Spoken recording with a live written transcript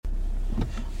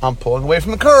I'm pulling away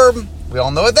from the curb. We all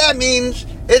know what that means.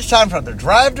 It's time for the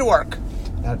drive to work.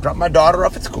 I dropped my daughter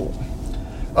off at school.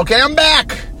 Okay, I'm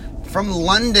back from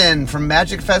London, from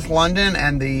Magic Fest London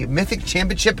and the Mythic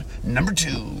Championship number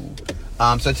 2.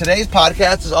 So today's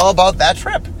podcast is all about that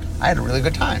trip. I had a really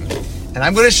good time, and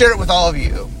I'm going to share it with all of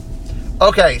you.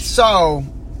 Okay, so,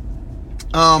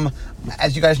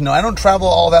 as you guys know, I don't travel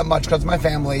all that much because of my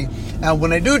family. And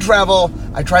when I do travel,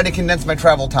 I try to condense my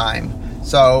travel time.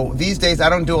 So these days, I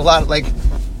don't do a lot. Like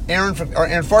Aaron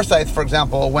Forsyth, for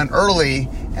example, went early,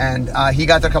 and he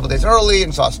got there a couple days early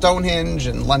and saw Stonehenge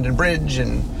and London Bridge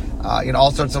and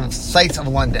all sorts of sights of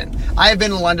London. I have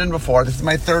been in London before. This is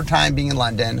my 3rd time being in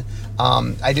London.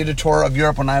 I did a tour of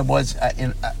Europe when I was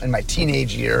in my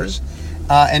teenage years.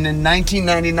 And in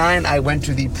 1999, I went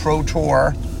to the Pro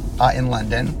Tour in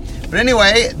London. But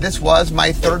anyway, this was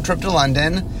my 3rd trip to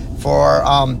London for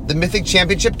the Mythic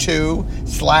Championship 2 /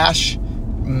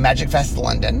 Magic Fest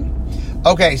London.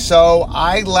 Okay, so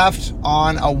I left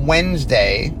on a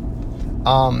Wednesday.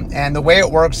 And the way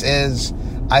it works is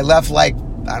I left it was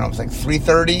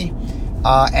 3:30.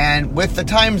 And with the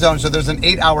time zone, so there's an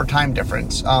 8-hour time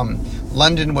difference.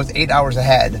 London was 8 hours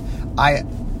ahead. I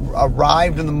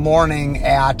arrived in the morning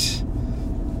at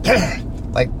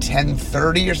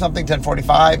 10:30 or something,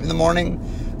 10:45 in the morning.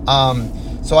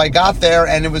 So I got there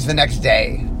and it was the next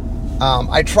day.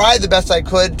 I tried the best I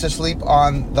could to sleep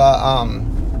on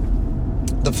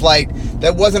the flight.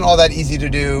 That wasn't all that easy to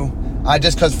do,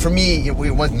 just because for me it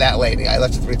wasn't that late. I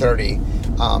left at 3:30.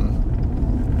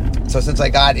 So since I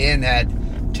got in at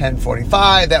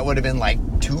 10:45, that would have been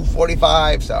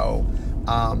 2:45. So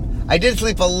I did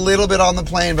sleep a little bit on the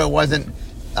plane, but it wasn't.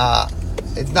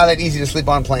 It's not that easy to sleep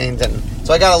on planes, and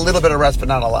so I got a little bit of rest, but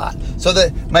not a lot. So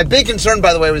my big concern,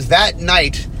 by the way, was that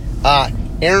night.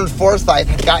 Aaron Forsyth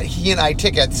he and I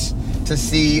tickets to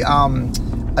see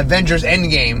Avengers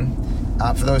Endgame.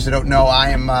 For those who don't know, I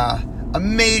am a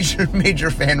major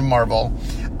fan of Marvel,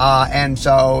 and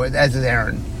so as is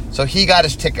Aaron. So he got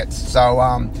his tickets.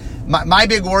 So my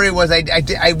big worry was I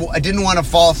didn't want to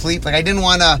fall asleep. I didn't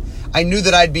want to. I knew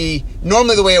that I'd be...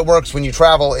 Normally the way it works when you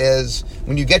travel is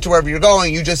when you get to wherever you're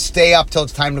going, you just stay up till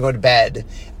it's time to go to bed.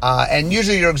 And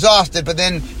usually you're exhausted, but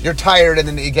then you're tired, and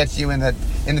then it gets you in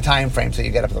the time frame, so you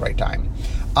get up at the right time.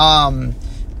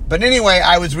 But anyway,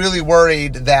 I was really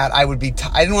worried that I would be...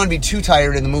 I didn't want to be too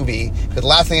tired in the movie, because the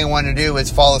last thing I wanted to do is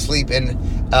fall asleep in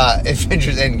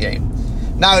Avengers Endgame.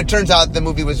 Now, it turns out the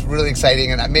movie was really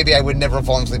exciting, and maybe I would never have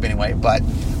fallen asleep anyway. But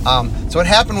so what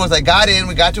happened was I got in,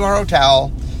 we got to our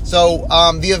hotel. So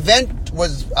the event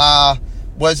was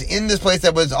in this place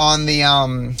that was on the,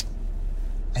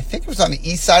 I think it was on the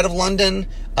east side of London.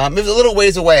 It was a little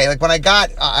ways away. When I got,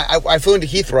 I flew into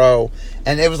Heathrow,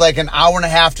 and it was an hour and a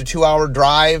half to 2 hour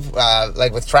drive,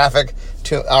 with traffic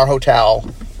to our hotel.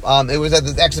 It was at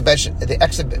the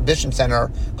exhibition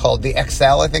center called the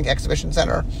Excel, I think, Exhibition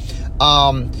Center.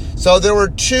 So there were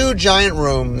 2 giant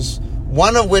rooms,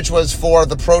 one of which was for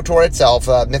the Pro Tour itself,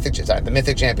 the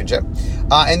Mythic Championship,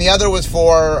 and the other was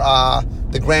for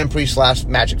the Grand Prix /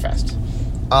 Magic Fest.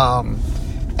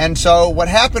 And so what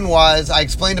happened was, I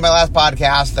explained in my last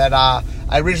podcast that I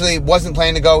originally wasn't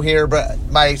planning to go here, but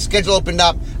my schedule opened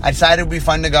up. I decided it would be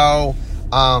fun to go.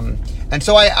 And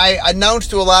so I announced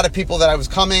to a lot of people that I was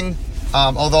coming.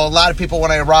 Although a lot of people,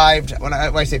 when I arrived, when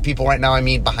I say people right now, I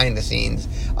mean behind the scenes,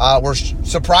 were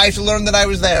surprised to learn that I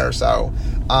was there. So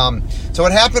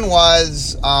what happened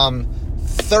was,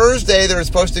 Thursday there was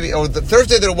supposed to be,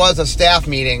 Thursday there was a staff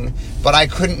meeting, but I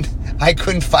couldn't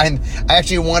find, I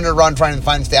actually wandered around trying to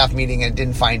find the staff meeting and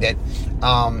didn't find it.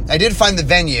 I did find the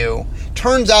venue.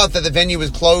 Turns out that the venue was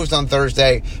closed on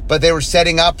Thursday, but they were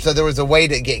setting up, so there was a way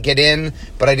to get in,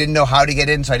 but I didn't know how to get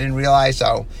in, so I didn't realize.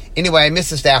 So anyway, I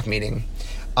missed the staff meeting.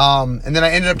 And then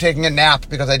I ended up taking a nap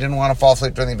because I didn't want to fall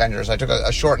asleep during the Avengers. I took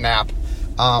a short nap.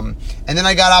 And then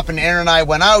I got up, and Aaron and I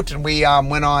went out, and we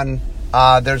went on,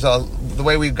 the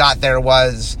way we got there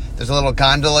was, there's a little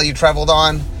gondola you traveled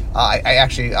on. I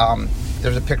actually,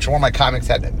 there's a picture, one of my comics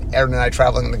had Aaron and I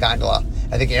traveling in the gondola.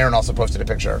 I think Aaron also posted a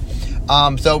picture.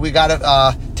 So we got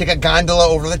to take a gondola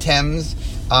over the Thames,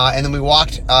 and then we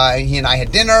walked, he and I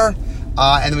had dinner,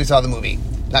 and then we saw the movie.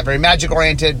 Not very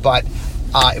magic-oriented, but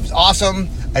it was awesome.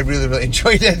 I really, really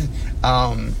enjoyed it.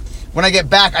 When I get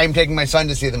back, I'm taking my son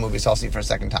to see the movie, so I'll see it for a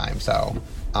second time. So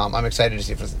I'm excited to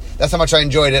see it. That's how much I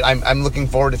enjoyed it. I'm looking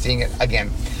forward to seeing it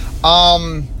again.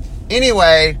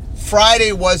 Anyway,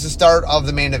 Friday was the start of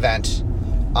the main event.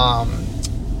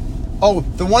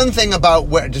 The one thing about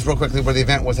just real quickly where the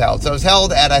event was held. So it was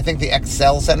held at, I think, the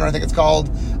Excel Center, I think it's called.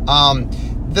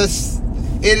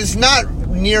 It is not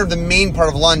near the main part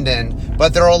of London,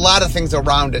 but there are a lot of things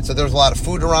around it. So there's a lot of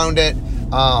food around it.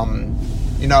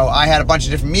 I had a bunch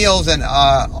of different meals, and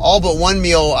all but one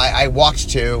meal I walked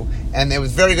to, and it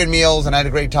was very good meals, and I had a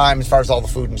great time as far as all the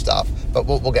food and stuff. But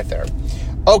we'll get there.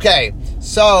 Okay,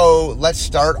 so let's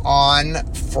start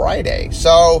on Friday.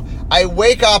 So I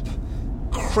wake up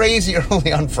crazy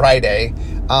early on Friday.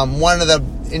 One of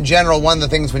the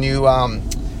things when you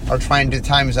are trying to do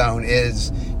time zone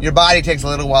is your body takes a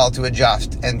little while to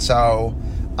adjust. And so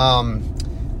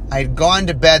I'd gone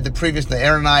to bed the previous night.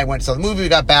 Aaron and I went to the movie. We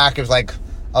got back. It was like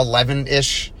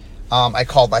 11-ish. I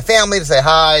called my family to say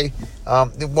hi.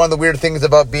 One of the weird things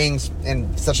about being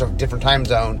in such a different time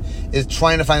zone is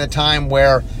trying to find a time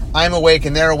where I'm awake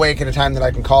and they're awake at a time that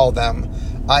I can call them.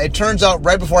 It turns out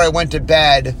right before I went to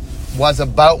bed was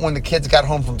about when the kids got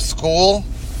home from school.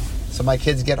 So my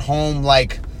kids get home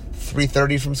like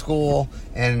 3:30 from school.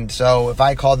 And so if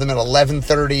I called them at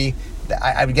 11:30,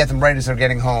 I would get them right as they're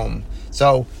getting home.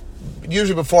 So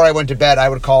usually before I went to bed, I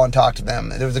would call and talk to them.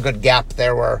 There was a good gap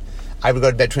there where I would go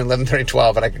to bed between 11:30 and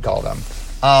 12 and I could call them.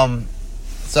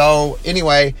 So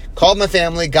anyway, called my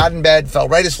family, got in bed, fell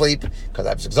right asleep because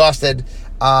I was exhausted.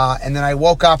 And then I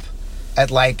woke up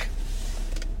at like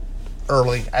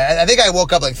early. I think I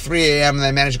woke up like 3 a.m. and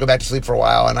I managed to go back to sleep for a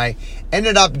while. And I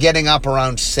ended up getting up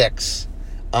around 6.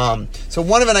 So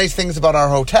one of the nice things about our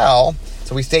hotel,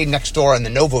 so we stayed next door in the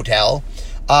Novotel,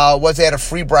 was they had a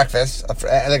free breakfast,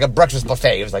 like a breakfast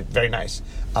buffet. It was like very nice.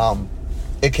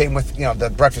 It came with, the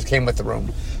breakfast came with the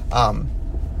room.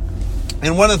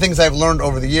 And one of the things I've learned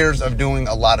over the years of doing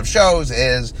a lot of shows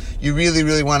is you really,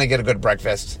 really want to get a good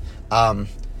breakfast.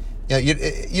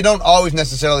 You don't always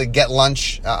necessarily get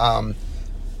lunch.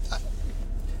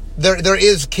 There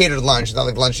is catered lunch. It's not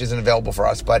like lunch isn't available for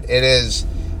us, but it is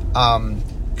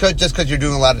just because you're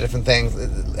doing a lot of different things.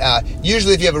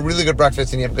 Usually if you have a really good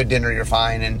breakfast and you have a good dinner, you're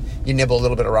fine, and you nibble a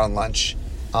little bit around lunch.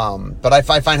 But I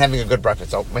find having a good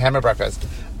breakfast. So we had my breakfast.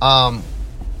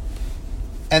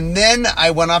 And then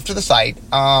I went off to the site.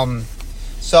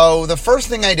 So the first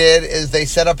thing I did is they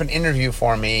set up an interview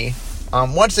for me.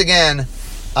 Once again,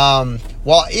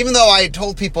 even though I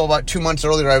told people about 2 months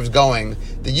earlier I was going,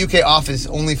 the UK office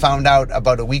only found out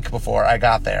about a week before I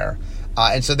got there.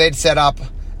 And so they'd set up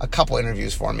a couple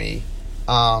interviews for me.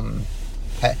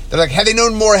 They're like, had they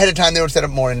known more ahead of time, they would set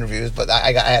up more interviews, but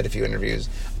I had a few interviews.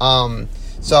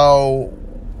 So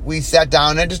we sat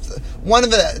down, and just one of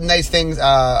the nice things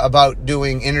about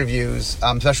doing interviews,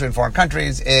 especially in foreign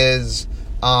countries, is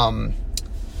I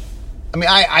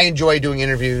enjoy doing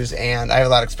interviews, and I have a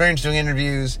lot of experience doing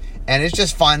interviews, and it's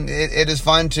just fun. It is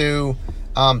fun to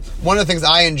one of the things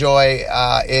I enjoy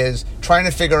is trying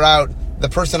to figure out the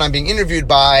person I'm being interviewed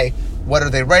by. What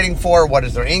are they writing for? What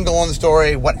is their angle on the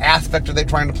story? What aspect are they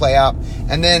trying to play up?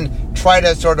 And then try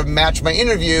to sort of match my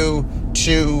interview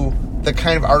to the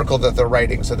kind of article that they're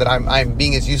writing so that I'm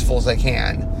being as useful as I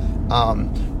can.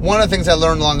 One of the things I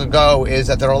learned long ago is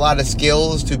that there are a lot of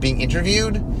skills to being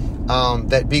interviewed,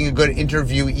 that being a good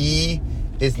interviewee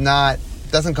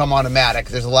doesn't come automatic.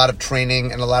 There's a lot of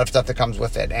training and a lot of stuff that comes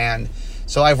with it. And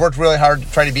so I've worked really hard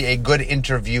to try to be a good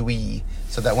interviewee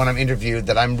so that when I'm interviewed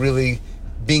that I'm really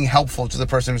being helpful to the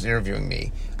person who's interviewing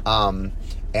me.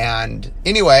 And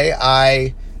anyway,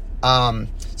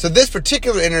 so this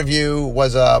particular interview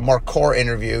was a more core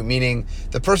interview, meaning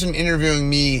the person interviewing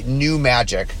me knew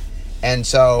Magic. And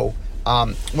so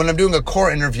when I'm doing a core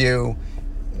interview,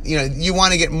 you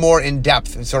want to get more in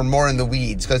depth and sort of more in the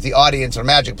weeds because the audience are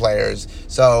Magic players.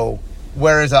 So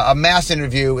whereas a mass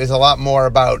interview is a lot more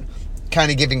about kind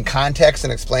of giving context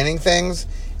and explaining things.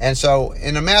 And so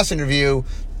in a mass interview,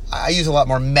 I use a lot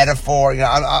more metaphor.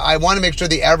 I want to make sure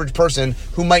the average person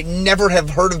who might never have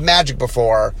heard of Magic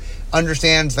before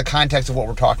understands the context of what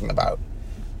we're talking about.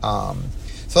 So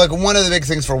like one of the big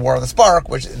things for War of the Spark,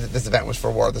 which this event was for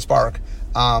War of the Spark,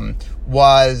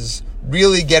 was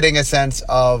really getting a sense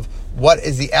of what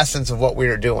is the essence of what we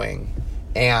are doing.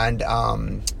 And,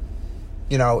 I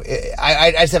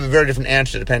just have a very different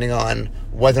answer depending on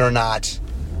whether or not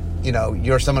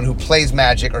you're someone who plays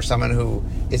Magic or someone who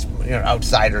is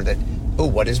outsider that,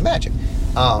 what is Magic?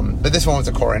 But this one was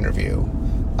a core interview.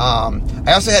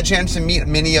 I also had a chance to meet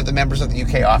many of the members of the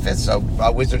UK office. So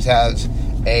Wizards has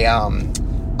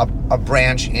a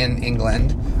branch in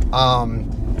England.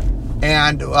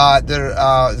 And there's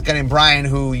a guy named Brian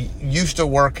who used to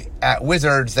work at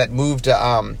Wizards that moved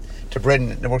to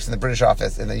Britain, that works in the British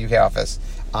office, in the UK office.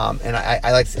 And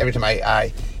I like every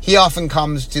time he often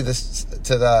comes to the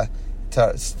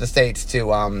States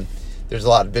to, there's a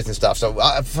lot of business stuff. So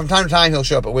from time to time he'll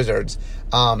show up at Wizards.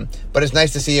 But it's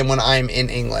nice to see him when I'm in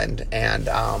England. And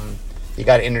he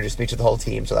got to introduce me to the whole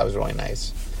team, so that was really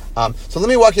nice. So let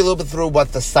me walk you a little bit through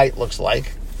what the site looks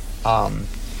like.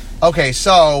 Okay,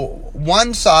 so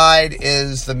one side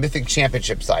is the Mythic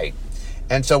Championship site.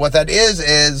 And so what that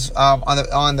is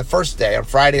on the first day, on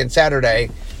Friday and Saturday,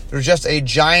 there's just a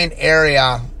giant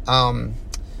area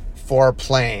for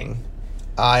playing.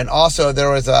 And also there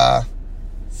was a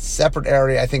separate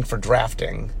area, I think, for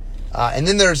drafting. And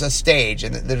then there's a stage,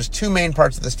 and there's two main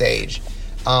parts of the stage.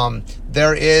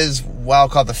 There is what I'll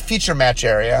call the feature match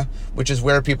area, which is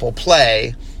where people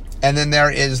play. And then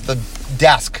there is the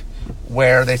desk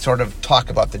where they sort of talk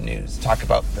about the news, talk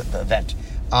about the event.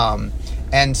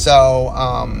 And so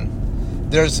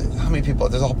there's how many people?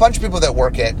 There's a whole bunch of people that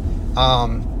work it.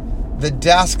 The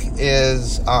desk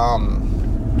is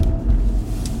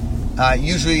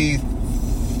usually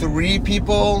 3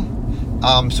 people.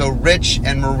 So Rich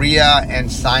and Maria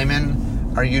and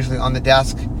Simon are usually on the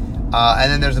desk.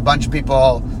 And then there's a bunch of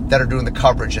people that are doing the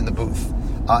coverage in the booth.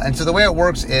 And so the way it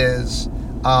works is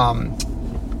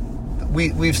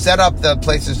we've set up the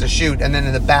places to shoot, and then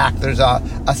in the back there's a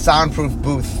soundproof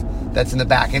booth that's in the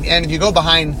back. And if you go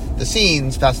behind the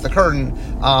scenes, past the curtain,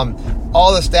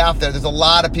 all the staff there's a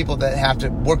lot of people that have to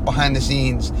work behind the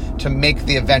scenes to make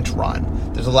the event run.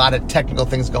 There's a lot of technical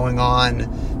things going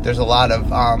on. There's a lot of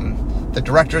the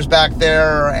director's back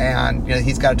there, and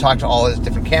he's got to talk to all his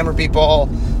different camera people.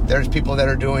 There's people that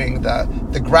are doing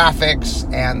the graphics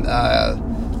and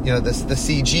the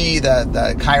CG,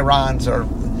 the chyrons, or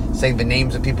saying the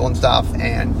names of people and stuff,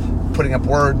 and putting up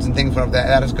words and things whenever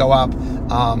that has go up.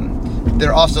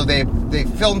 They're also they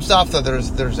film stuff, so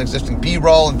there's existing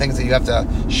B-roll and things that you have to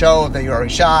show that you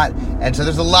already shot, and so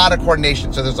there's a lot of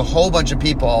coordination. So there's a whole bunch of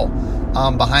people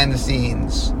behind the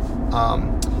scenes.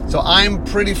 So I'm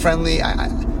pretty friendly.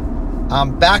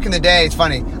 Back in the day, it's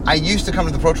funny, I used to come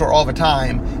to the Pro Tour all the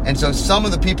time, and so some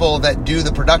of the people that do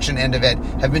the production end of it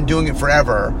have been doing it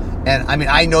forever. And I mean,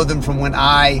 I know them from when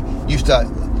I used to.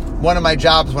 One of my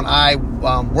jobs when I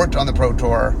worked on the Pro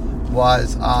Tour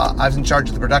was I was in charge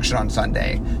of the production on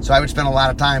Sunday. So I would spend a lot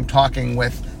of time talking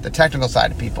with the technical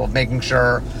side of people, making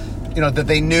sure that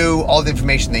they knew all the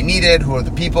information they needed, who are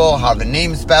the people, how the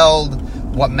name's spelled,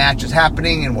 what match is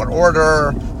happening, in what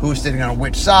order, who's sitting on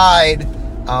which side.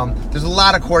 There's a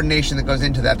lot of coordination that goes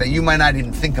into that you might not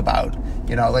even think about.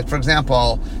 Like, for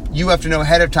example, you have to know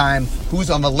ahead of time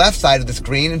who's on the left side of the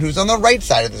screen and who's on the right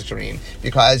side of the screen,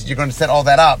 because you're going to set all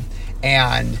that up.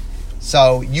 And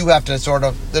so you have to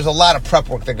there's a lot of prep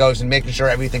work that goes in making sure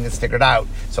everything is figured out.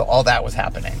 So all that was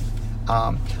happening.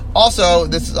 Also,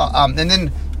 this is, and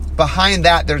then behind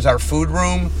that, there's our food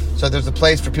room. So there's a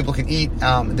place where people can eat.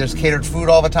 There's catered food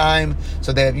all the time.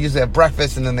 So they usually have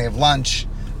breakfast, and then they have lunch.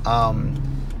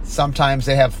 Sometimes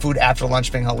they have food after lunch,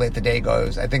 depending how late the day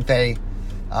goes. I think they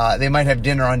might have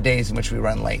dinner on days in which we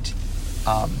run late.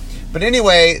 But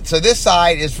anyway, so this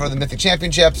side is for the Mythic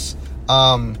Championships.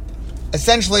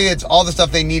 Essentially, it's all the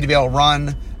stuff they need to be able to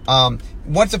run.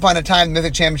 Once upon a time, the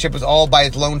Mythic Championship was all by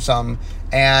its lonesome,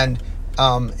 and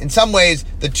in some ways,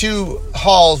 the two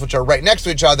halls, which are right next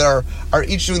to each other, are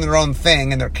each doing their own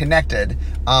thing, and they're connected.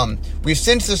 We've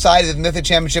since decided that the Mythic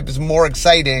Championship is more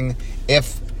exciting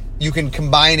if you can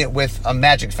combine it with a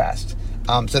Magic Fest,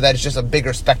 so that it's just a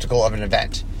bigger spectacle of an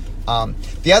event.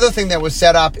 The other thing that was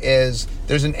set up is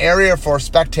there's an area for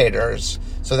spectators,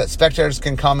 so that spectators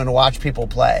can come and watch people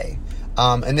play.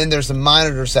 And then there's a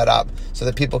monitor set up so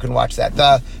that people can watch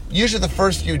that. Usually the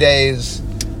first few days,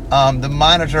 the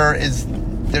monitor is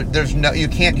there's no, you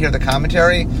can't hear the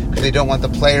commentary because they don't want the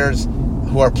players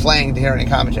who are playing to hear any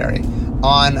commentary.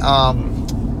 On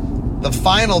the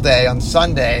final day, on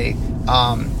Sunday,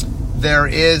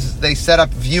 they set up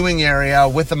viewing area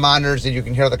with the monitors and you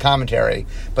can hear the commentary.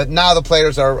 But now the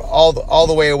players are all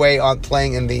the way away on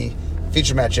playing in the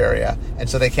feature match area, and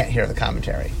so they can't hear the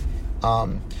commentary.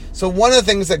 So one of the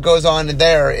things that goes on in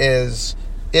there is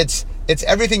it's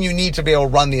everything you need to be able to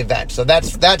run the event. So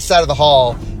that side of the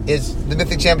hall is the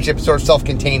Mythic Championship, is sort of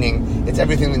self-containing. It's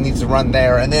everything that needs to run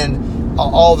there, and then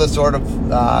all the sort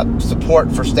of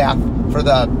support for staff for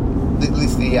at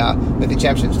least the Mythic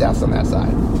Championship staffs on that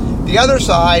side. The other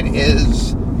side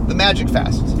is the Magic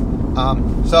Fest.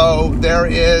 So there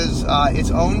is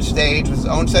its own stage with its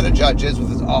own set of judges,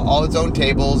 with all its own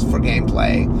tables for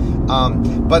gameplay.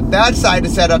 But that side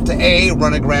is set up to A,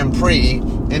 run a Grand Prix,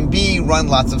 and B, run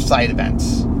lots of side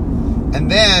events. And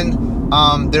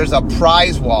then there's a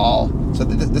prize wall. So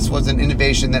this was an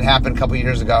innovation that happened a couple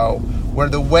years ago, where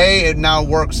the way it now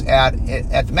works at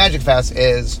the Magic Fest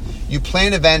is you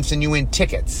plan events and you win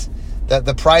tickets.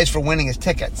 The prize for winning is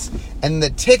tickets. And the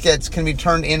tickets can be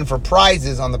turned in for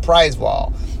prizes on the prize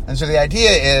wall. And so the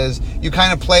idea is you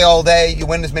kind of play all day, you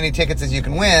win as many tickets as you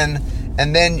can win, and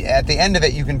and then at the end of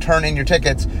it, you can turn in your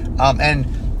tickets, and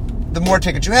the more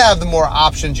tickets you have, the more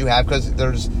options you have, because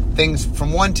there's things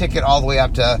from one ticket all the way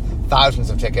up to thousands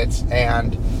of tickets,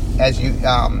 and as you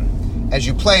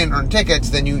play and earn tickets,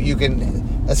 then you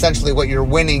can, essentially what you're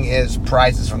winning is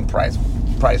prizes from the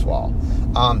prize wall.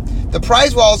 The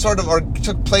prize wall sort of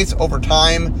took place over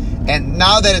time, and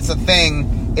now that it's a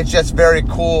thing, it's just very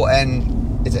cool,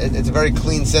 and it's a very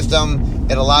clean system.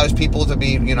 It allows people to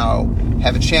be,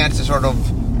 have a chance to sort of,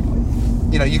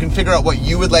 you can figure out what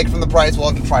you would like from the prize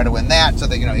wall to try to win that, so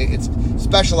that, it's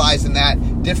specialized in that.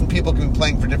 Different people can be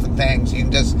playing for different things. You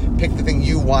can just pick the thing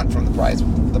you want from the prize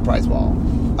wall.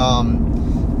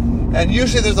 And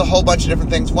usually there's a whole bunch of different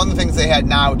things. One of the things they had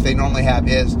now, which they normally have,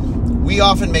 is we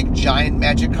often make giant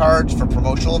magic cards for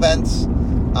promotional events.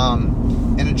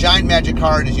 And a giant magic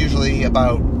card is usually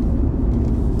about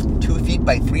 2 feet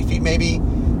by 3 feet maybe.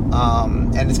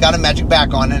 And it's got a magic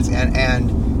back on it.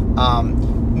 And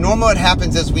normally what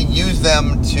happens is we use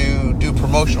them to do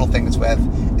promotional things with.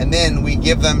 And then we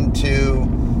give them to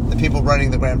the people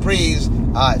running the Grand Prix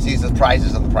to use as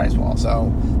prizes on the prize wall.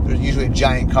 So there's usually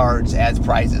giant cards as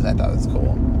prizes. I thought it was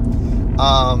cool.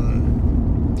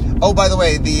 Oh, by the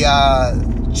way, the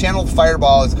Channel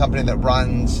Fireball is a company that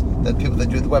runs, the people that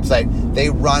do the website,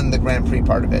 they run the Grand Prix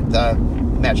part of it, the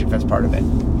Magic Fest part of it.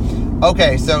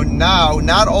 Okay, so now,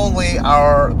 not only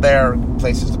are there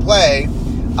places to play,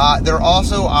 there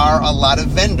also are a lot of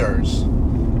vendors.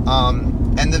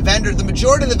 And the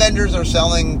majority of the vendors are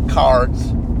selling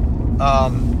cards.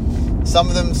 Some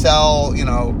of them sell,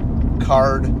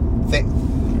 card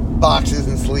boxes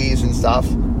and sleeves and stuff.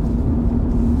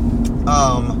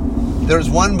 There's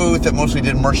one booth that mostly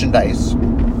did merchandise.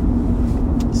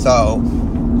 So,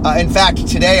 in fact,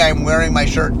 today I'm wearing my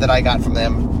shirt that I got from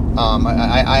them.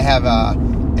 I have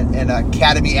an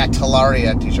Academy at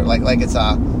Talaria t-shirt, like it's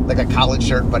like a college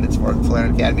shirt, but it's for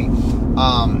Talaria Academy.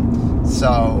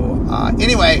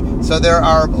 Anyway, so there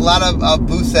are a lot of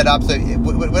booths set up. So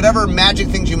whatever magic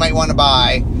things you might want to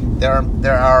buy, there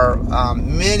are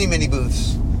many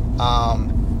booths.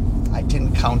 I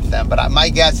didn't count them, but my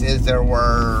guess is there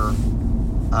were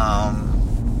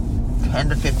 10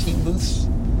 to 15 booths.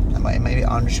 I might be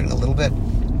undershooting a little bit.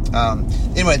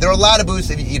 Anyway, there are a lot of booths.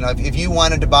 If you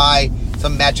wanted to buy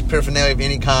some magic paraphernalia of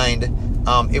any kind,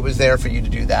 it was there for you to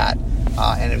do that,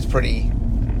 and it was pretty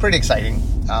exciting.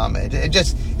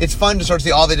 It's fun to sort of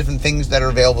see all the different things that are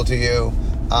available to you,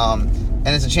 and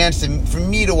it's a chance for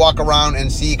me to walk around and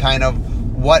see kind of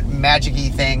what magic-y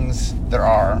things there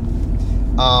are.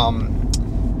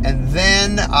 And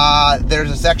then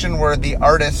there's a section where the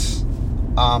artists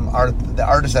are the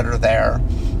artists that are there.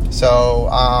 So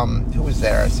who was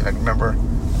there? Let's see if I can remember.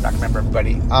 I'm not gonna remember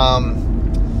everybody.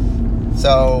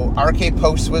 So RK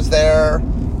Post was there.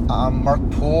 Mark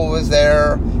Poole was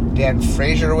there. Dan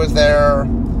Fraser was there.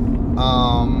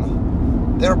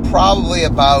 There were probably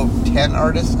about 10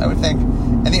 artists, I would think.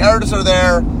 And the artists are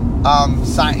there.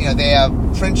 They have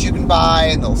prints you can buy,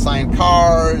 and they'll sign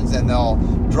cards, and they'll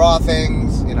draw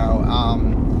things,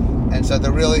 and so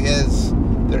there really is,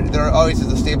 there always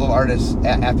is a stable of artists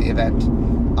at the event.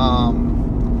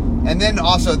 And then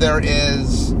also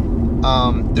there's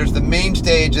the main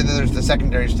stage, and then there's the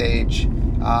secondary stage,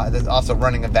 that's also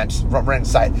running events, running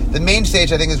side. The main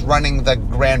stage, I think, is running the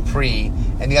Grand Prix,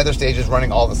 and the other stage is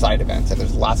running all the side events, and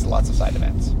there's lots and lots of side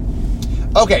events.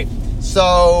 Okay,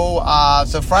 so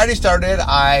Friday started,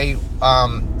 I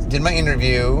did my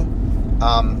interview,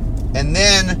 and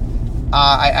then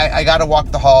I got to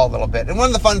walk the hall a little bit. And one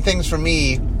of the fun things for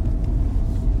me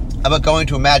about going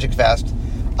to a Magic Fest,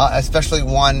 especially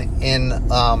one in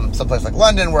someplace like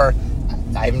London, where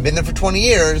I haven't been there for 20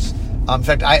 years. In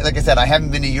fact, like I said, I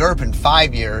haven't been to Europe in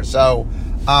 5 years. So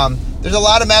there's a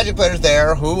lot of Magic players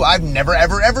there who I've never,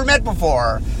 ever met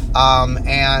before.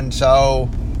 And so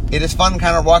it is fun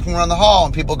kind of walking around the hall,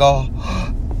 and people go...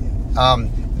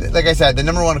 like I said, the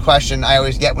number one question I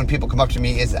always get when people come up to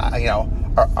me is, are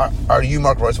you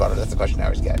Mark Rosewater? That's the question I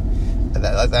always get.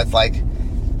 That's like,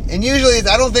 and usually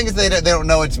I don't think it's they don't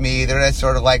know it's me. They're just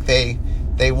sort of like they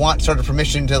want sort of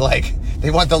permission to, like, they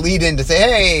want the lead in to say,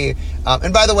 hey.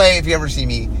 And by the way, if you ever see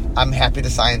me, I'm happy to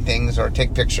sign things or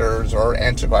take pictures or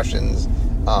answer questions.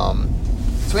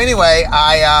 So anyway,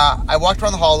 I walked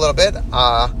around the hall a little bit.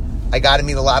 I got to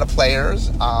meet a lot of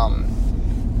players.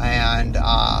 And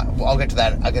I'll get to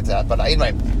that. But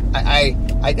anyway,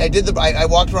 I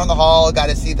walked around the hall, got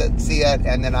to see it,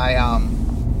 and then I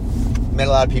met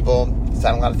a lot of people,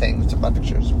 signed a lot of things, took a lot of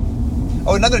pictures.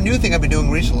 Oh, another new thing I've been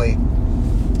doing recently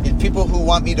is people who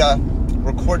want me to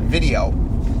record video,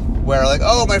 where like,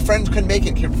 oh, my friends couldn't make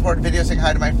it, can record video saying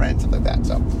hi to my friends, stuff like that.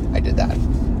 So I did that.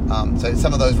 So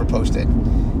some of those were posted.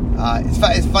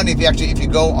 It's funny if you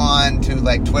go on to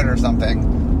like Twitter or something.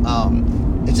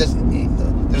 It's just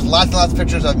there's lots and lots of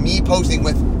pictures of me posting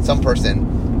with some person,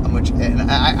 and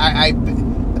I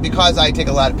because I take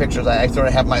a lot of pictures, I sort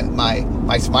of have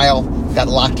my smile got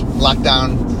locked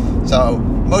down. So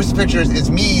most of the pictures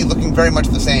is me looking very much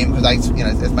the same because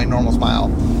it's my normal smile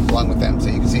along with them. So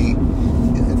you can see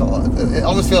it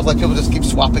almost feels like people just keep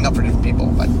swapping up for different people.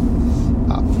 But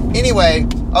anyway,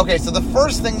 okay. So the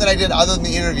first thing that I did other than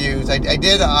the interviews, I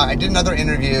did another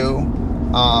interview.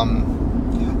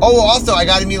 Also I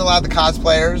got to meet a lot of the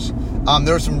cosplayers.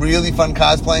 There was some really fun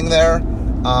cosplaying there.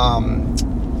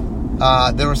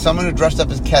 There was someone who dressed up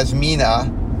as Kasmina,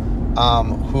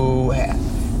 who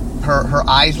her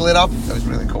eyes lit up. That was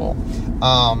really cool.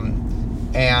 I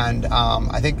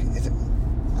think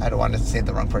I don't want to say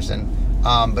the wrong person,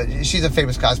 but she's a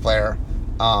famous cosplayer.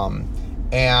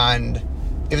 And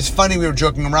it was funny. We were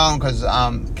joking around because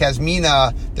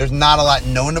Kasmina, there's not a lot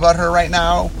known about her right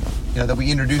now. That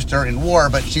we introduced her in War,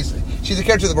 but she's a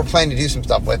character that we're planning to do some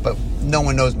stuff with, but no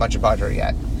one knows much about her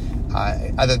yet.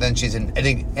 Other than she's an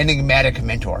enigmatic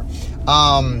mentor.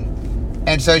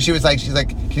 And so she's like,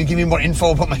 can you give me more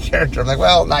info about my character? I'm like,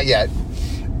 well, not yet.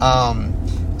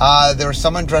 There was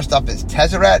someone dressed up as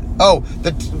Tezzeret. Oh,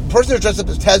 the person who dressed up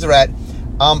as Tezzeret,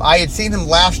 I had seen him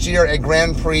last year at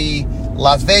Grand Prix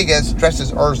Las Vegas dressed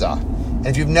as Urza. And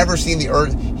if you've never seen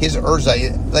his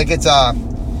Urza, like it's a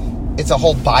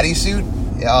whole bodysuit.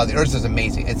 The Urza's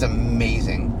amazing. It's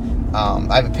amazing.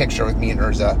 I have a picture with me and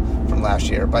Urza from last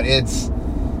year, but it's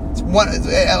one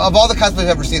of all the cosplays I've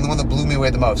ever seen, the one that blew me away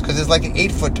the most because it's like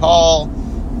 8 foot tall.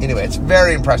 Anyway, it's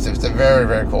very impressive. It's a very,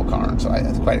 very cool car, so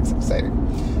it's quite exciting.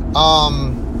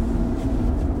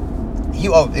 He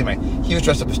was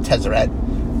dressed up as Tezzeret.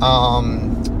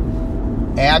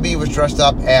 Abby was dressed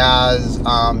up as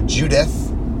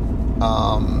Judith.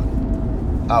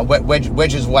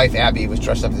 Wedge's wife Abby was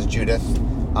dressed up as Judith.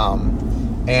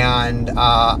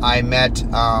 I met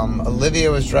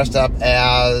Olivia was dressed up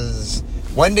as,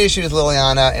 one day she was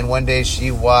Liliana and one day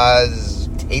she was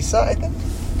Teysa, I think.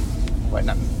 Wait,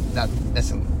 not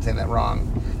necessarily saying that wrong.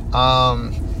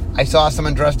 I saw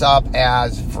someone dressed up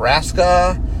as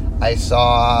Vraska.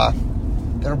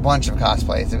 There were a bunch of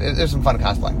cosplays. There's some fun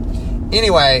cosplaying.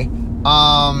 Anyway,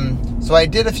 so I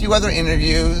did a few other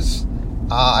interviews.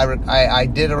 I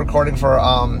did a recording for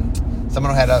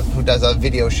someone who does a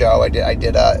video show. I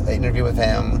did an interview with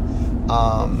him,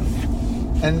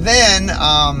 and then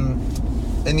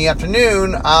in the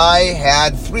afternoon I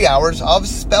had 3 hours of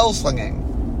spell slinging.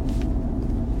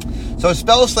 So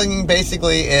spell slinging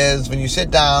basically is when you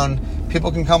sit down,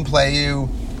 people can come play you.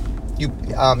 You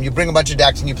bring a bunch of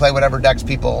decks and you play whatever decks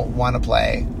people want to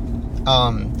play.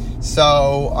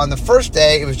 So on the first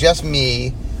day it was just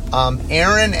me.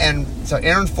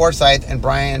 Aaron Forsyth and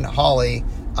Brian Hawley.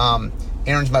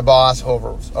 Aaron's my boss,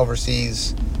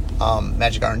 oversees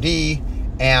Magic R&D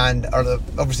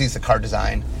oversees the card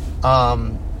design.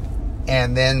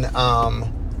 And then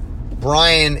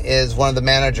Brian is one of the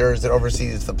managers that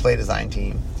oversees the play design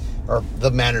team, or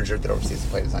the manager that oversees the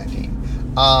play design team.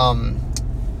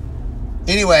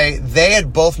 Anyway, they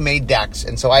had both made decks,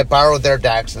 and so I borrowed their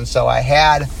decks, and so I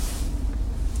had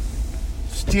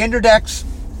standard decks,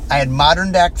 I had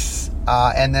modern decks,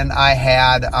 and then I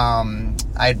had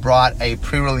brought a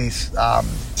pre-release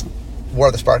War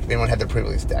of the Spark. If anyone had their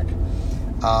pre-release deck,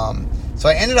 so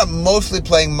I ended up mostly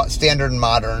playing standard and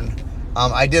modern.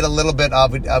 I did a little bit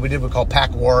of we did what we call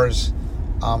pack wars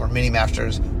or mini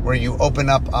masters, where you open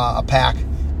up a pack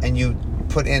and you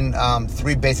put in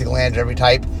 3 basic lands every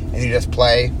type, and you just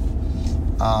play.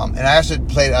 And I also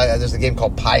played. There's a game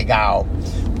called Pai Gao,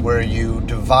 where you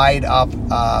divide up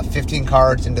 15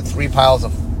 cards into 5 piles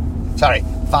of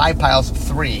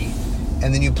 3,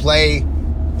 and then you play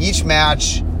each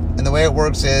match. And the way it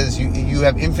works is you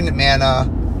have infinite mana.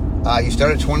 You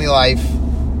start at 20 life.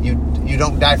 You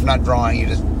don't die for not drawing.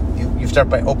 You start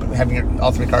by having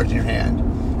all 3 cards in your hand,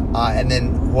 and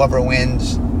then whoever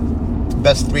wins,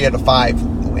 best 3 out of 5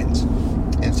 wins.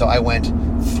 And so I went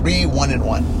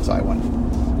 3-1-1. So I won.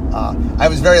 I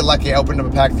was very lucky. I opened up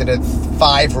a pack that had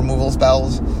 5 removal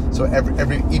spells. So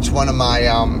each one of my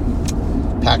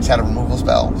packs had a removal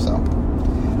spell.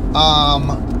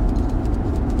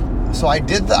 So I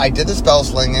did the spell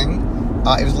slinging.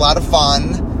 It was a lot of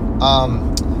fun.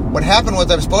 What happened was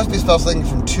I was supposed to be spell slinging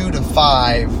from 2 to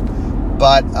 5,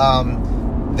 but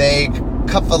they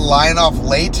cut the line off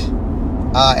late,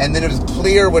 and then it was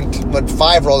clear when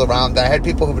 5 rolled around that I had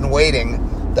people who've been waiting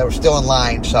that were still in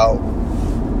line. So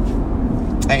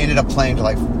I ended up playing to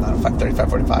like 5:35,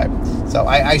 45. So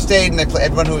I stayed, and I played.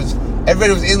 Everyone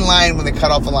everybody was in line when they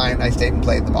cut off the line. I stayed and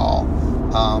played them all.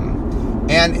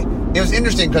 And it was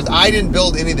interesting because I didn't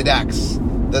build any of the decks.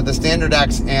 The standard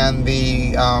decks and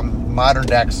the modern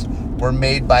decks were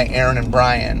made by Aaron and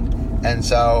Brian. And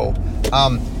so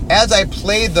as I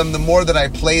played them, the more that I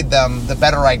played them, the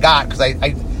better I got. Because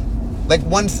I like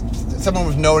once someone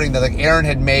was noting that like Aaron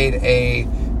had made a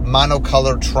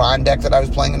monocolored Tron deck that I was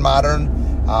playing in Modern,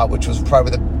 which was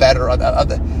probably the better.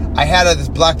 I had this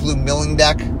black-blue milling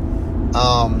deck, and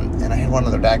I had one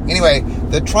other deck. Anyway,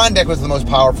 the Tron deck was the most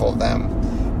powerful of them.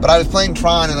 But I was playing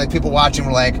Tron, and like people watching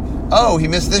were like, "Oh, he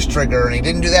missed this trigger, and he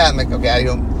didn't do that." I'm like, "Okay, I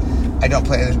don't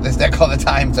play this deck all the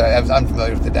time, so I was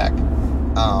unfamiliar with the deck."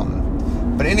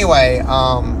 But anyway,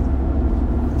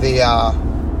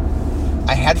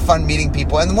 I had fun meeting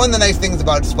people, and one of the nice things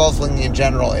about Spellslinging in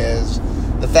general is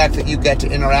the fact that you get to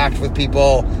interact with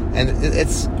people, and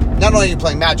it's not only you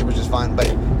playing Magic, which is fun, but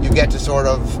you get to sort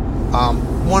of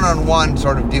one-on-one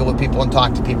sort of deal with people and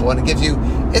talk to people, and it's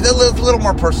a little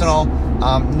more personal.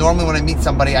 Normally when I meet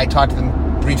somebody, I talk to them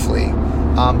briefly,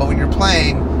 but when you're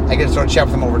playing, I get to sort of chat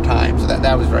with them over time, so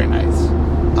that was very nice.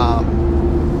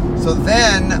 So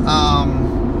then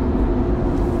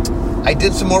I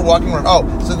did some more walking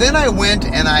around. So then I went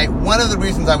and one of the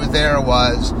reasons I was there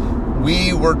was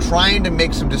we were trying to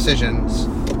make some decisions.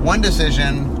 One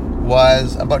decision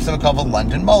was about something called the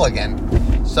London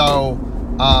Mulligan. So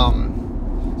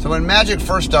when Magic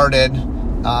first started,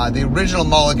 the original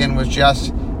Mulligan was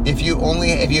just if you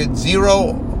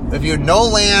had no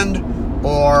land,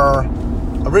 or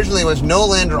originally it was no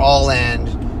land or all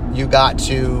land, you got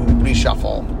to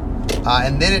reshuffle.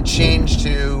 And then it changed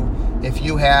to if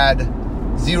you had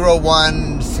 0,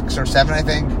 1, 6, or 7, I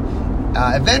think.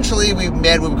 Eventually, we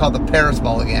made what we call the Paris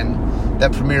Mulligan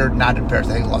that premiered not in Paris,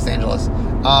 I think in Los Angeles.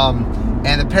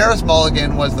 And the Paris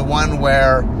Mulligan was the one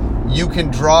where you can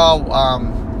draw,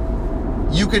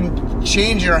 you can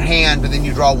change your hand, but then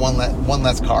you draw one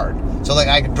less card. So, like,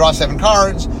 I could draw 7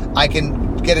 cards, I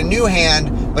can get a new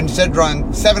hand, but instead of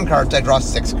drawing 7 cards, I draw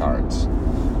 6 cards.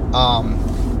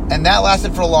 And that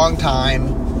lasted for a long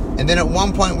time. And then at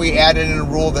one point we added in a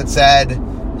rule that said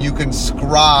you can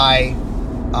scry.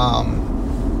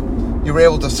 You were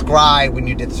able to scry when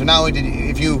you did. So not only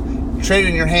if you traded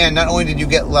in your hand, not only did you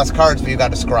get less cards, but you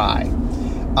got to scry.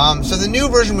 So the new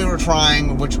version we were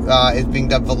trying, which is being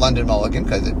dubbed the London Mulligan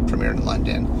because it premiered in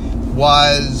London,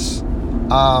 was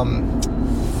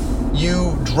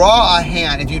you draw a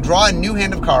hand. If you draw a new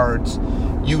hand of cards,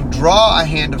 you draw a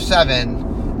hand of 7.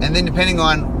 And then depending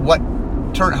on what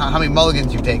turn, how many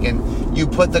mulligans you've taken, you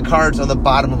put the cards on the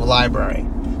bottom of the library.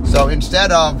 So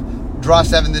instead of draw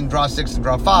 7, then draw 6, and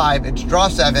draw 5, it's draw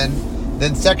 7,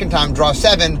 then second time draw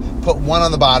 7, put 1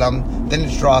 on the bottom, then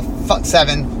it's draw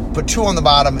 7, put 2 on the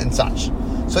bottom, and such.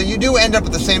 So you do end up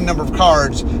with the same number of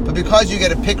cards, but because you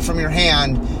get a pick from your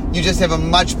hand, you just have a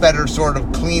much better sort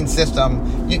of clean system.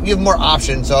 You have more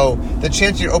options, so the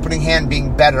chance of your opening hand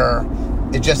being better,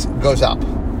 it just goes up.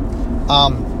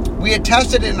 We had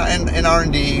tested in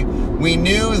R&D. We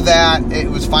knew that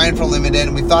it was fine for Limited,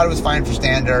 and we thought it was fine for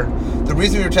Standard. The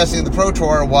reason we were testing the Pro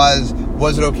Tour was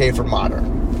it okay for Modern?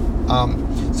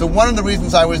 So one of the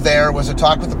reasons I was there was to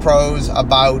talk with the pros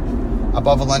about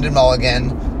Above a London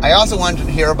Mulligan. I also wanted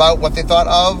to hear about what they thought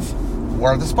of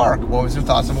War of the Spark. What was their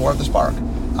thoughts on War of the Spark?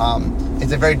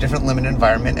 It's a very different Limited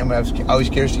environment, and I was always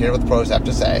curious to hear what the pros have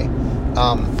to say.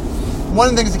 One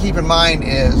of the things to keep in mind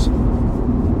is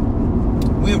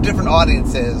we have different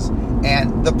audiences,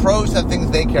 and the pros have things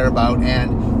they care about,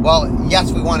 and while,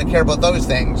 yes, we want to care about those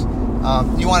things,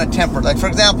 you want to temper. Like, for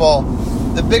example,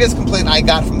 the biggest complaint I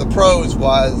got from the pros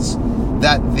was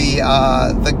that the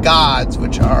gods,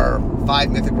 which are 5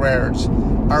 mythic rares,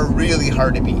 are really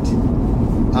hard to beat.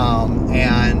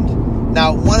 And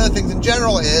now, one of the things in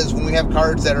general is when we have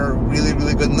cards that are really,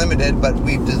 really good and limited, but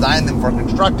we've designed them for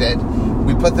constructed,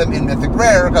 we put them in mythic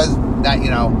rare because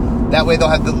that way they'll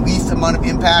have the least amount of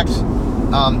impact.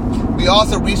 We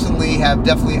also recently have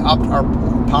definitely upped our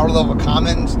power level of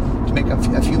commons to make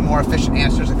a few more efficient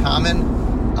answers of common.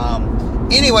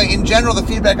 Anyway, in general, the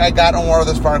feedback I got on War of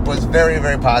the Spark was very,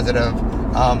 very positive.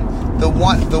 The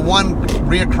one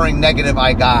reoccurring negative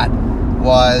I got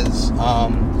was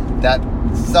that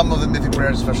some of the mythic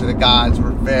rares, especially the gods,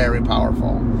 were very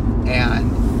powerful.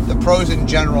 And the pros in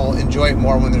general enjoy it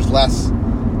more when there's less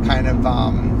kind of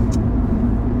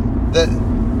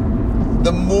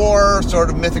the more sort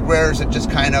of mythic rares that just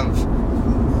kind of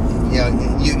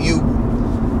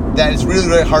that is really,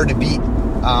 really hard to beat,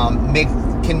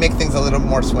 can make things a little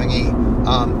more swingy.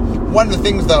 One of the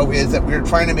things though is that we're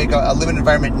trying to make a limited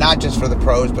environment not just for the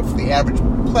pros but for the average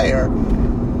player.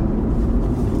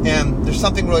 And there's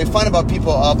something really fun about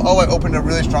people of, I opened a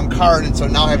really strong card, and so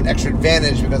now I have an extra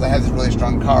advantage because I have this really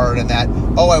strong card, and that,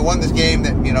 I won this game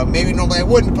that, maybe normally I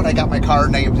wouldn't, but I got my card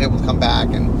and I was able to come back.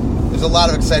 And there's a lot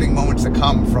of exciting moments that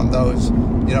come from those,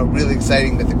 really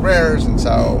exciting mythic rares. And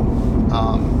so,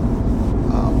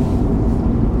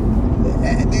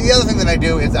 and the other thing that I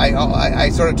do is I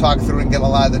sort of talk through and get a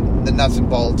lot of the nuts and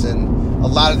bolts, and a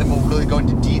lot of them will really go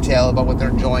into detail about what they're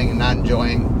enjoying and not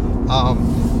enjoying.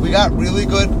 We got really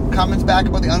good comments back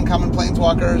about the uncommon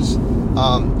planeswalkers.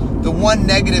 The one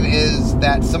negative is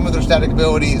that some of their static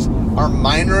abilities are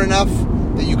minor enough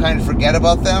that you kind of forget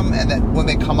about them, and that when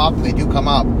they come up, they do come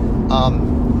up,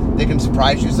 they can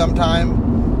surprise you sometime.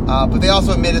 But they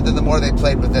also admitted that the more they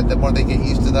played with it, the more they get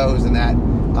used to those, and that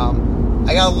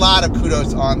I got a lot of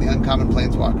kudos on the uncommon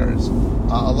planeswalkers.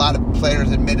 A lot of players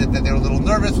admitted that they were a little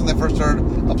nervous when they first heard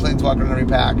a planeswalker in every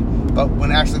pack, but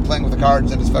when actually playing with the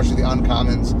cards, and especially the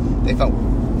uncommons, they felt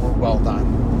were well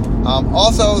done.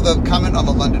 Also, the comment on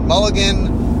the London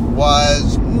Mulligan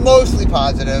was mostly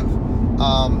positive.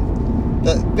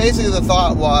 Basically, the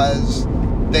thought was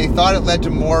they thought it led to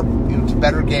more, to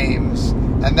better games,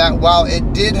 and that while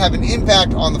it did have an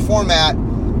impact on the format,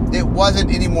 it wasn't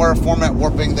any more format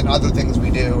warping than other things we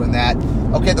do, and that,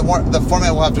 okay, the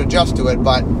format will have to adjust to it,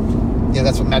 but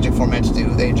that's what Magic formats do.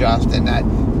 They adjust, and that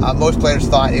most players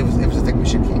thought it was a thing we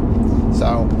should keep.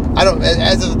 So,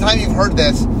 as of the time you've heard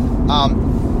this,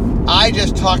 I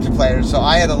just talked to players, so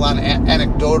I had a lot of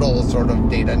anecdotal sort of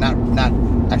data, not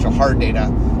actual hard data.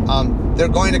 They're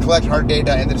going to collect hard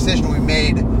data, and the decision we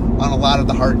made on a lot of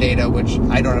the hard data, which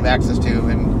I don't have access to,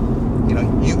 and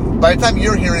by the time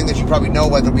you're hearing this, you probably know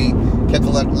whether we get the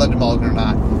London Mulligan or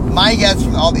not. My guess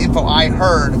from all the info I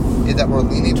heard is that we're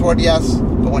leaning toward yes,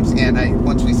 but once again,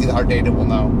 once we see the hard data, we'll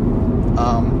know.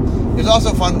 It was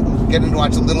also fun getting to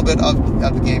watch a little bit of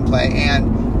the gameplay,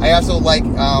 and I also like,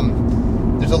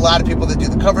 there's a lot of people that do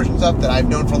the coverage and stuff that I've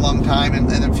known for a long time,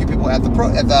 and a few people at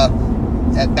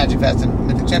Magic Fest and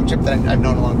Mythic Championship that I've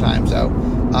known a long time. So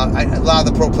a lot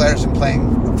of the pro players have been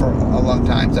playing for a long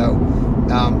time. So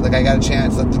I got a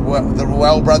chance. The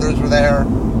Ruel brothers were there.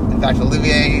 In fact,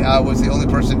 Olivier was the only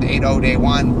person to 8-0 day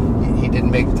one. He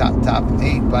didn't make the top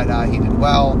 8, but he did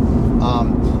well.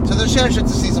 So there's a chance to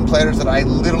see some players that I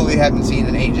literally haven't seen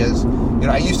in ages.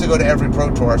 I used to go to every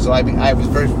pro tour, so I was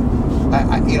very,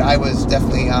 I was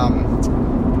definitely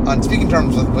on speaking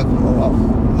terms with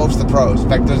most of the pros. In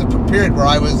fact, there's a period where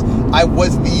I was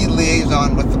the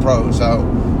liaison with the pros. So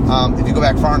if you go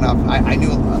back far enough, I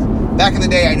knew back in the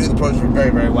day I knew the pros were very,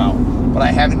 very well. But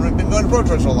I haven't been going to pro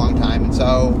tours for a long time, and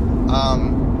so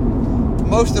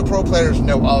most of the pro players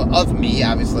know of me,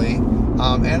 obviously,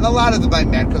 and a lot of them I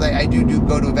met because I do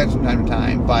go to events from time to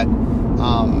time. But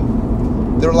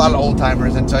there are a lot of old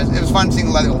timers, and so it was fun seeing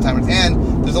a lot of old timers.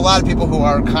 And there's a lot of people who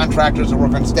are contractors or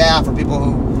work on staff, or people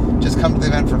who just come to the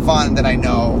event for fun that I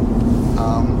know.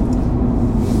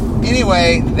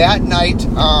 Anyway, that night,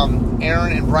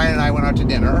 Aaron and Brian and I went out to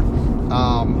dinner.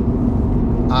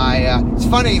 It's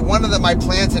funny, one of my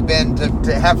plans had been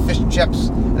to have fish and chips,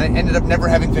 and I ended up never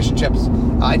having fish and chips.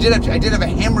 I did have a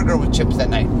hamburger with chips that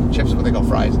night. Chips is what they call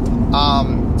fries.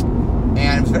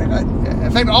 And it was very good.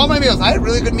 In fact, all my meals, I had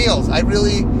really good meals. I'm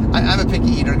a picky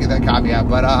eater, give that caveat,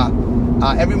 but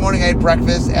every morning I had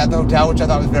breakfast at the hotel, which I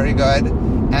thought was very good.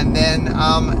 And then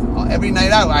every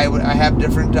night out, I have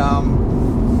different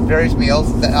various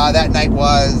meals. That night we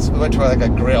went to a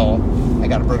grill. I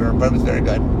got a burger, but it was very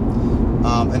good.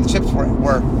 And the chips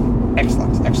were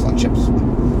excellent chips.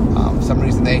 For some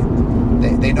reason they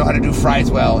know how to do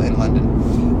fries well in London.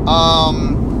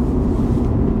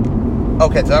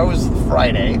 Okay, so that was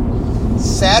Friday.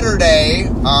 Saturday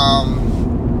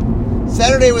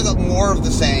was more of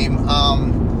the same.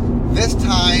 This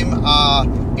time,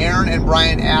 Aaron and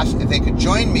Brian asked if they could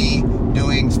join me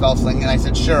doing spell slinging, and I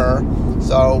said sure.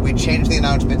 So we changed the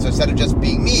announcement. So instead of just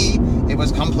being me, it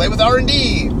was come play with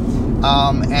R&D.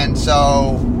 And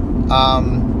so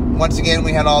once again,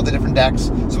 we had all the different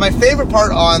decks. So my favorite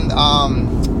part on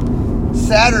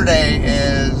Saturday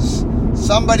is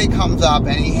somebody comes up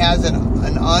and he has an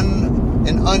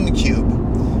uncube.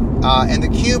 And the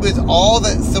cube is all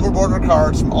the silver border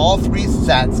cards from all 3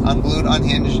 sets, unglued,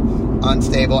 unhinged,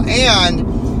 unstable. And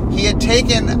he had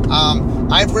taken,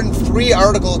 I've written 3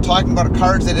 articles talking about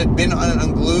cards that had been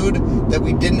unglued that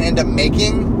we didn't end up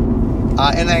making.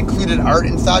 And I included art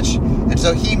and such. And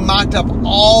so he mocked up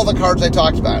all the cards I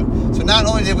talked about. So not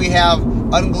only did we have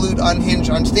unglued, unhinged,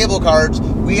 unstable cards,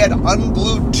 we had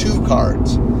unglued 2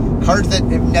 cards that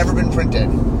have never been printed.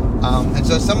 And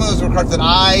so some of those were cards that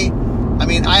I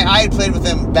had played with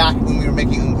them back when we were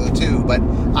making Unglu too, but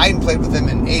I hadn't played with him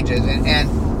in ages. And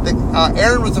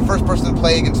Aaron was the first person to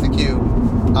play against the Cube.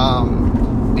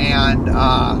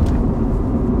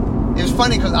 It was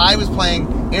funny because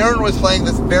Aaron was playing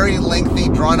this very lengthy,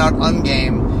 drawn-out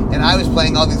game, and I was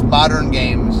playing all these modern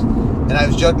games. And I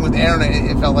was joking with Aaron,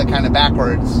 it felt like kind of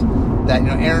backwards. That,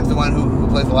 Aaron's the one who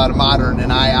plays a lot of modern,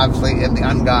 and I obviously am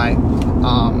the guy.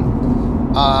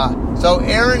 So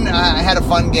Aaron had a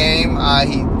fun game.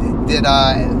 He did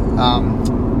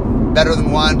better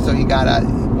than one, so he got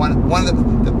one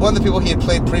of the people he had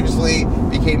played previously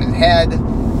became his head,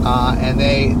 and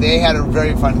they had a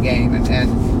very fun game, and I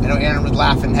know Aaron was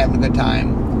laughing, having a good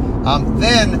time.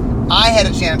 Then I had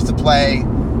a chance to play.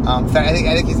 I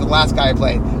think he's the last guy I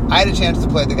played. I had a chance to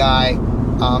play the guy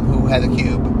who had the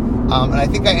cube, and I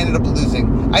think I ended up losing.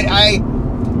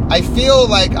 I feel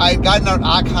like I'd gotten out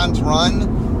Akhan's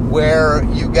Run, where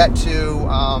you get to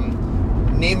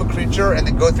name a creature and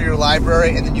then go through your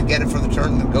library, and then you get it for the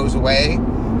turn and it goes away.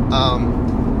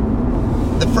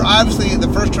 Obviously,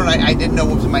 the first turn I didn't know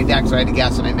what was in my deck, so I had to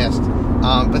guess and I missed.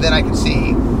 But then I could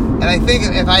see. And I think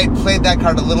if I had played that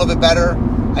card a little bit better,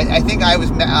 I think I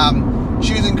was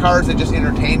choosing cards that just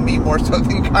entertained me more so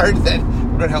than cards that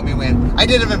were going to help me win. I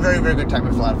did have a very, very good time. It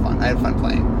was a lot of fun. I had fun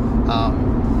playing.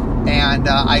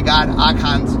 I got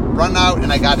Akhan's Run out,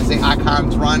 and I got to say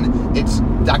Akhan's Run. It's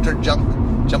Dr.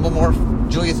 Jumblemorph,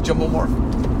 Julius Jumblemorph.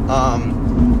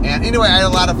 And anyway, I had a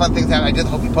lot of fun things happen. I did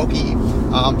Hokey Pokey,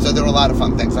 so there were a lot of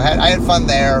fun things. So I had fun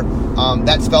there.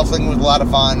 That spell slinging was a lot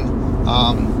of fun.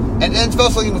 And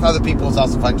spell slinging with other people was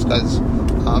also fun just because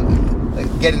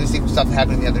getting to see stuff that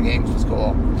happened in the other games was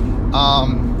cool.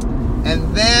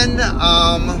 And then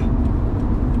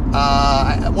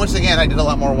once again, I did a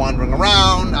lot more wandering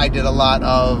around. I did a lot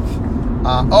of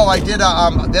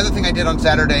the other thing I did on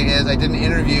Saturday is I did an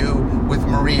interview with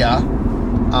Maria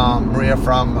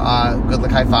from Good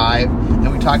Luck High Five,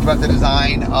 and we talked about the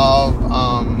design of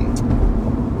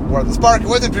War of the Spark. It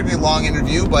wasn't a particularly long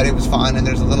interview, but it was fun, and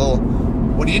there's a little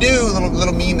what do you do?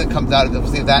 Little meme that comes out of it.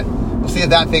 We'll see if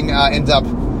that thing ends up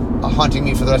haunting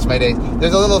me for the rest of my days.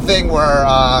 There's a little thing where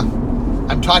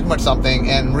I'm talking about something,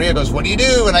 and Maria goes, "What do you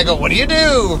do?" And I go, "What do you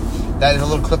do?" That is a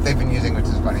little clip they've been using, which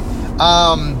is funny.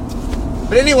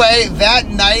 But anyway, that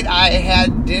night I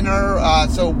had dinner.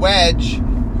 So Wedge,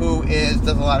 who does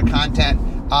a lot of content,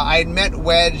 I had met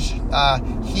Wedge.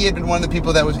 He had been one of the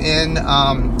people that was in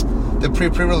the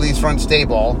pre-release run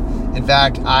stable. In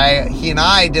fact, he and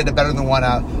I did a better than one,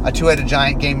 a two-headed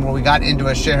giant game where we got into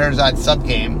a Scheherazade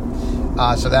sub-game.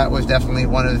 So that was definitely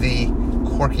one of the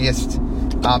quirkiest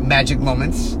magic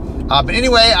moments. But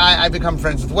anyway, I become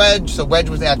friends with Wedge. So Wedge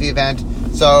was at the event.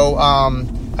 So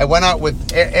I went out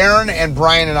with Aaron and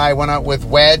Brian, and I went out with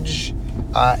Wedge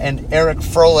and Eric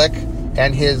Froelich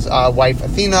and his wife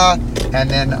Athena, and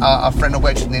then a friend of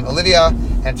Wedge named Olivia.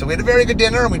 And so we had a very good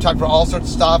dinner, and we talked about all sorts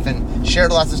of stuff and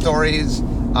shared lots of stories.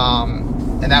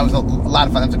 And that was a lot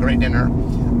of fun. That was a great dinner.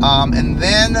 And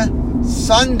then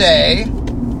Sunday,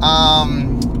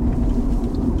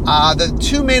 the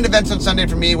two main events on Sunday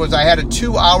for me was I had a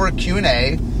 2-hour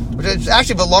Q&A, which is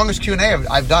actually the longest Q&A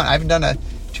I've done. I haven't done a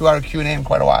 2-hour Q&A in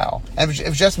quite a while. And it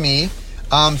was just me.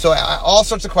 So all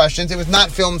sorts of questions. It was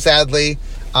not filmed, sadly.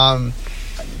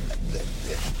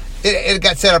 It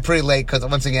got set up pretty late because,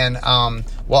 once again,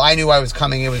 I knew I was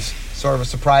coming. It was sort of a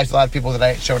surprise to a lot of people that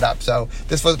I showed up. So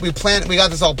we got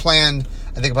this all planned.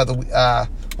 I think about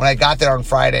when I got there on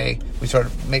Friday, we sort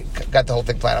of got the whole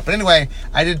thing planned up. But anyway,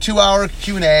 I did a 2-hour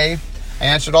Q&A. I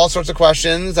answered all sorts of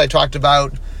questions. I talked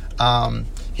about,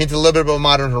 hinted a little bit about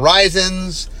Modern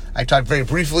Horizons. I talked very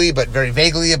briefly, but very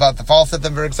vaguely about the fall set that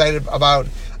I'm very excited about.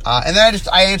 And then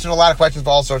I answered a lot of questions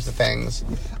for all sorts of things.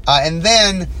 And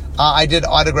then I did an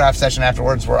autograph session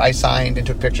afterwards where I signed and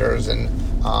took pictures. And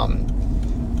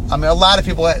a lot of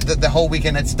people the whole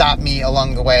weekend had stopped me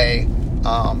along the way.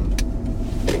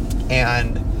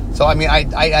 And so, I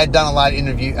had done a lot of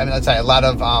a lot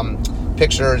of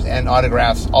pictures and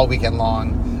autographs all weekend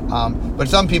long. But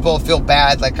some people feel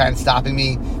bad, like, kind of stopping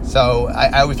me. So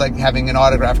I always like having an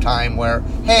autograph time where,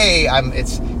 hey,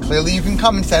 it's clearly you can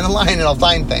come and stand in line and I'll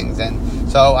sign things. And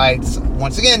so I,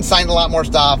 once again, signed a lot more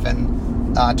stuff and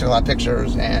took a lot of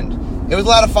pictures. And it was a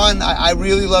lot of fun. I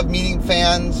really love meeting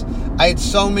fans. I had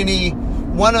so many.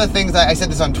 One of the things I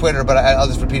said this on Twitter, but I'll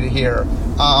just repeat it here.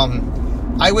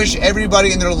 I wish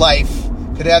everybody in their life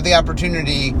could have the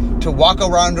opportunity to walk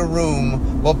around a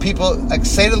room while people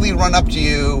excitedly run up to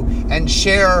you and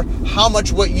share how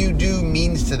much what you do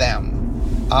means to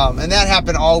them. And that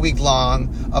happened all week long,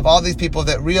 of all these people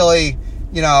that really,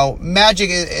 magic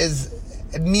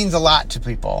it means a lot to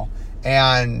people.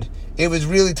 And it was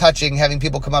really touching having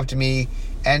people come up to me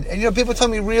And people tell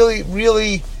me really,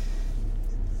 really,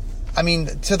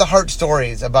 to the heart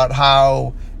stories about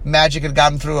how Magic had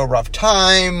gotten through a rough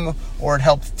time, or it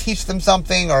helped teach them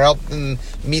something, or helped them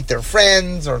meet their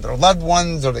friends or their loved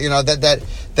ones, or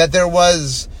that there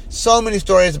was so many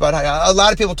stories about how a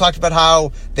lot of people talked about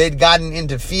how they'd gotten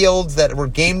into fields that were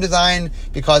game design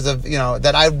because of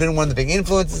that I've been one of the big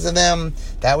influences in them.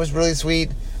 That was really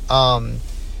sweet. One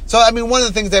of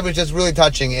the things that was just really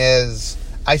touching is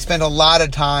I spent a lot of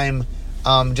time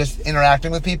just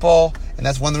interacting with people, and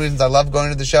that's one of the reasons I love going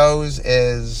to the shows.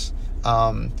 Is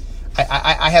I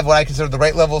have what I consider the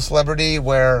right level of celebrity,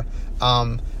 where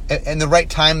in the right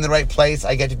time, in the right place,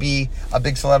 I get to be a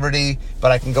big celebrity,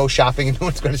 but I can go shopping and no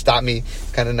one's going to stop me.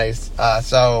 It's kind of nice. But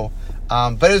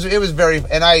it was very,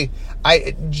 and I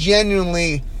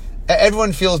genuinely,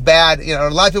 everyone feels bad. A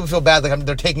lot of people feel bad, like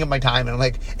they're taking up my time, and I'm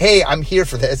like, hey, I'm here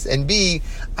for this. And B,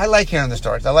 I like hearing the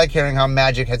stories. I like hearing how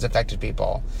Magic has affected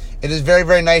people. It is very,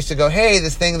 very nice to go, hey,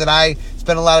 this thing that I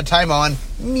spent a lot of time on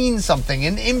means something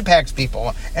and impacts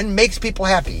people and makes people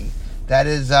happy. That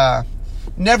is,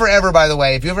 never ever, by the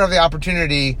way, if you ever have the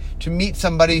opportunity to meet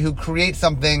somebody who creates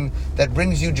something that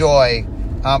brings you joy,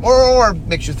 or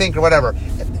makes you think or whatever,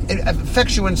 it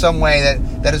affects you in some way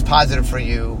that is positive for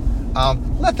you,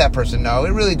 let that person know.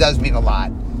 It really does mean a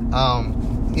lot.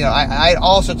 I had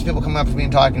all sorts of people coming up to me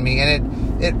and talking to me,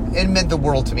 and it meant the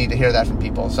world to me to hear that from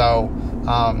people. So,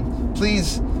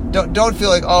 please don't feel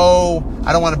like, oh,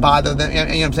 I don't want to bother them. You know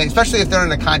what I'm saying? Especially if they're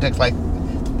in a context like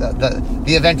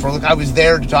the event where, look, I was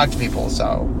there to talk to people.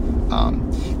 So,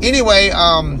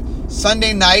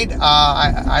 Sunday night,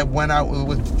 I went out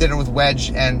with dinner with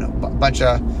Wedge and a bunch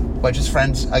of Wedge's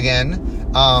friends again.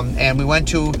 And we went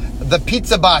to the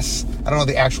Pizza Bus. I don't know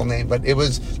the actual name, but it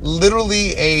was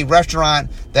literally a restaurant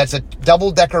that's a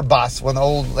double-decker bus, one of the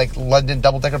old London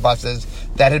double-decker buses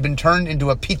that had been turned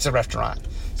into a pizza restaurant.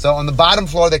 So on the bottom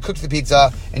floor, they cooked the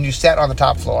pizza, and you sat on the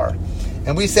top floor.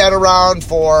 And we sat around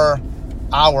for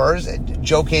hours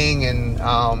joking, and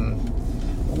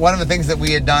one of the things that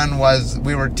we had done was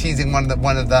we were teasing one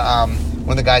of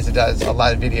the guys that does a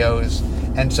lot of videos,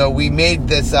 and so we made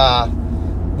this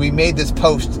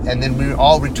post, and then we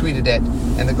all retweeted it,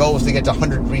 and the goal was to get to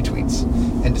 100 retweets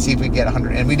and to see if we get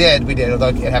 100, and we did, although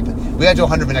it happened. We got to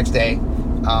 100 the next day.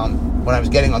 When I was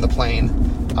getting on the plane,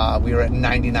 we were at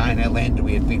 99 and I landed.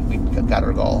 We got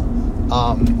our goal.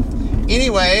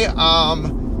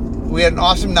 We had an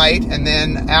awesome night, and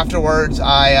then afterwards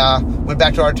I went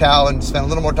back to our hotel and spent a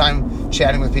little more time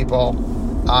chatting with people,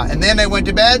 and then I went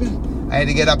to bed. I had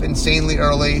to get up insanely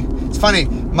early. It's funny,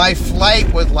 my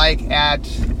flight was at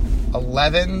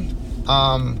 11,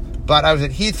 but I was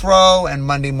at Heathrow, and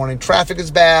Monday morning traffic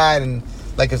is bad, and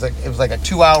it was like a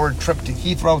 2-hour trip to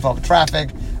Heathrow with all the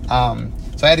traffic,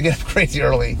 so I had to get up crazy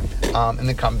early, and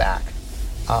then come back.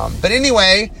 But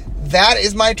anyway, that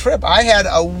is my trip. I had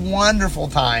a wonderful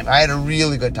time. I had a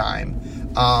really good time.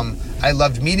 I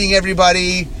loved meeting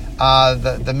everybody.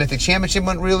 The Mythic Championship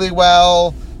went really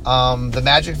well. The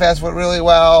Magic Fest went really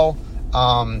well.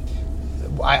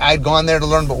 I'd gone there to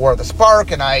learn about War of the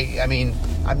Spark, and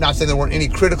I'm not saying there weren't any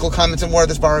critical comments on War of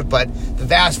the Spark, but the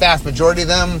vast majority of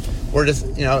them were just,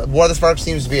 War of the Spark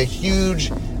seems to be a huge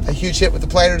hit with the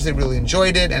players. They really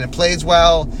enjoyed it, and it plays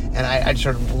well, and I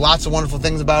heard lots of wonderful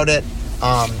things about it.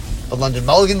 The London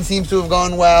Mulligan seems to have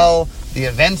gone well. The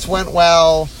events went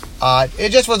well. It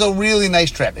just was a really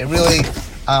nice trip. It really,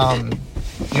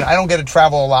 I don't get to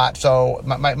travel a lot, so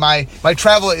my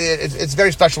travel, it's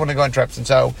very special when I go on trips, and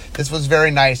so this was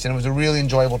very nice, and it was a really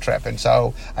enjoyable trip, and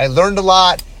so I learned a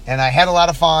lot, and I had a lot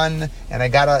of fun, and I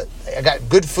got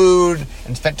good food,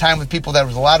 and spent time with people that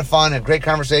was a lot of fun, had great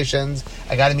conversations.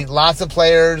 I got to meet lots of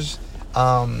players.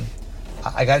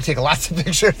 I got to take lots of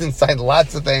pictures and sign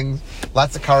lots of things,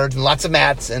 lots of cards, and lots of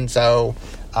mats, and so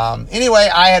anyway,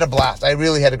 I had a blast. I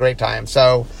really had a great time.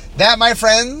 So that, my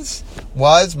friends,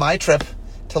 was my trip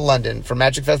to London for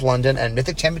Magic Fest London and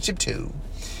Mythic Championship 2.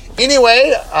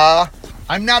 Anyway,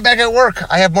 I'm now back at work.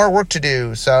 I have more work to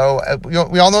do. So we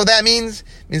all know what that means.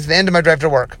 It means the end of my drive to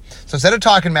work. So instead of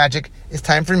talking magic, it's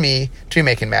time for me to be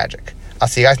making magic. I'll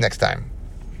see you guys next time.